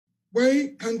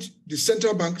Why can't the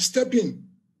central bank step in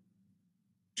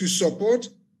to support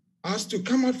us to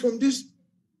come out from this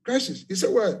crisis? He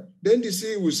said, well, the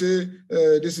NDC will say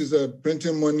this is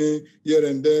printing money here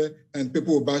and there, and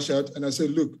people will bash out. And I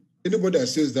said, look, anybody that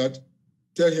says that,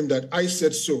 tell him that I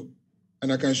said so,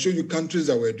 and I can show you countries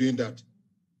that were doing that.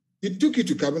 He took it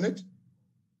to cabinet.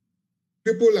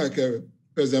 People like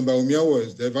President Baumia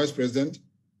was the vice president,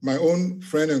 my own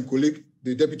friend and colleague,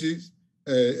 the deputy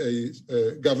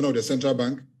governor of the central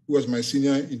bank, who was my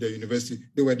senior in the university,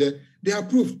 they were there. They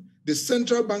approved. The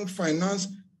central bank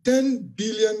financed 10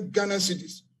 billion Ghana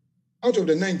cedis out of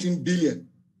the 19 billion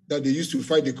that they used to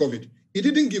fight the COVID. It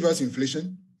didn't give us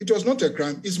inflation. It was not a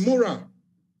crime. It's moral.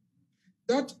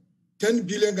 That 10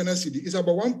 billion Ghana cedi is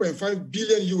about 1.5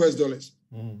 billion US dollars,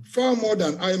 far more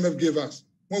than IMF gave us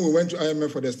when we went to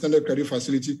IMF for the standard credit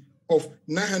facility of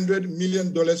 $900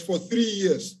 million for 3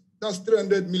 years. That's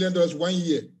 $300 million 1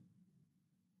 year.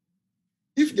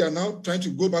 If they are now trying to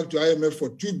go back to IMF for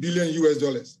 2 billion US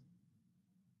dollars,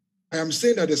 I am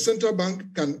saying that the central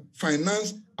bank can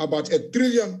finance about $1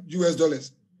 trillion US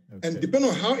dollars. Okay. And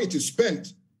depending on how it is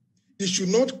spent, it should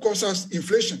not cause us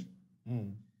inflation.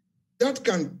 That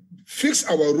can fix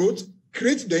our roads,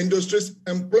 create the industries,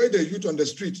 employ the youth on the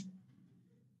street.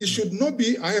 It should not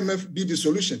be IMF be the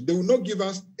solution. They will not give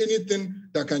us anything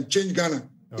that can change Ghana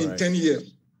in 10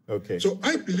 years. Okay. So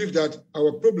I believe that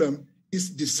our problem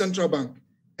is the central bank.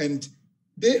 And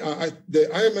the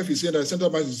IMF is saying that the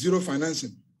central bank is zero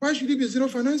financing. Why should it be zero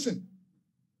financing?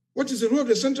 What is the role of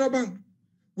the central bank?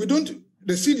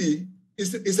 The cedi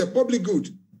is a public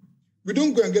good. We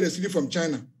don't go and get a cedi from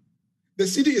China. The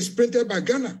cedi is printed by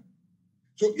Ghana.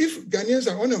 So if Ghanaians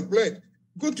are unemployed,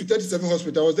 go to 37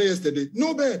 hospital. I was there yesterday.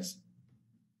 No beds.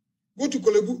 Go to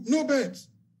Kolebu. No beds.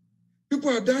 People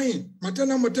are dying.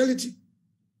 Maternal mortality.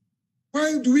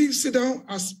 Why do we sit down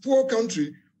as poor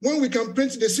country when we can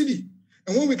print the cedi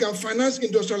and when we can finance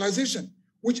industrialization,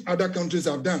 which other countries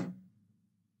have done?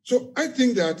 So I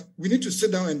think that we need to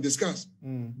sit down and discuss,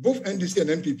 both NDC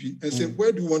and NPP, and say,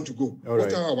 where do we want to go?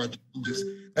 What are our challenges?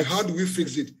 And how do we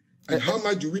fix it? And how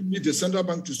much do we need the central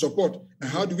bank to support? And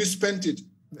how do we spend it?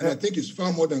 And I think it's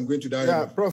far more than going to the IMF. Prof.